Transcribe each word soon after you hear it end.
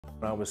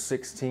When I was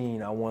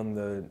 16, I won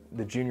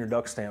the junior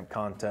duck stamp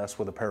contest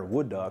with a pair of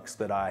wood ducks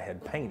that I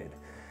had painted.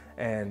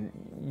 And,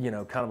 you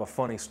know, kind of a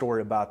funny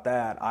story about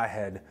that, I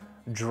had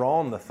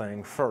drawn the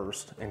thing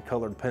first in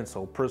colored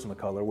pencil,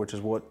 Prismacolor, which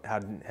is what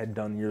I had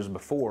done years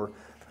before.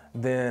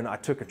 Then I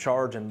took a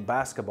charge in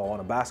basketball,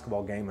 in a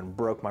basketball game, and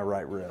broke my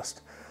right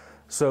wrist.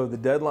 So the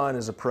deadline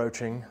is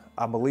approaching.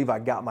 I believe I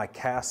got my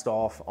cast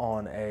off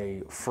on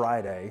a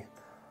Friday,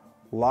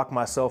 locked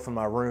myself in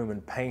my room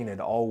and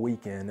painted all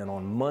weekend, and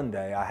on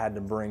Monday I had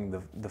to bring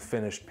the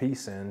finished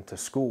piece in to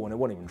school, and it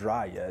wasn't even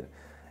dry yet,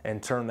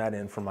 and turn that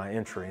in for my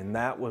entry. And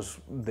that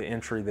was the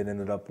entry that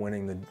ended up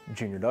winning the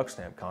Junior Duck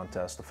Stamp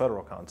contest, the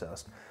federal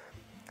contest.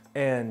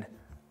 And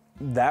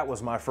that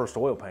was my first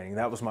oil painting.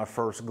 That was my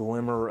first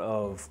glimmer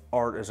of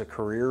art as a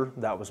career.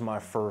 That was my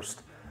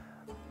first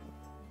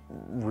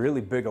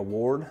really big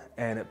award,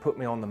 and it put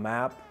me on the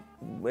map,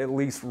 at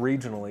least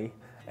regionally.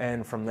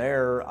 And from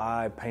there,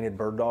 I painted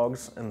bird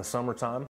dogs in the summertime.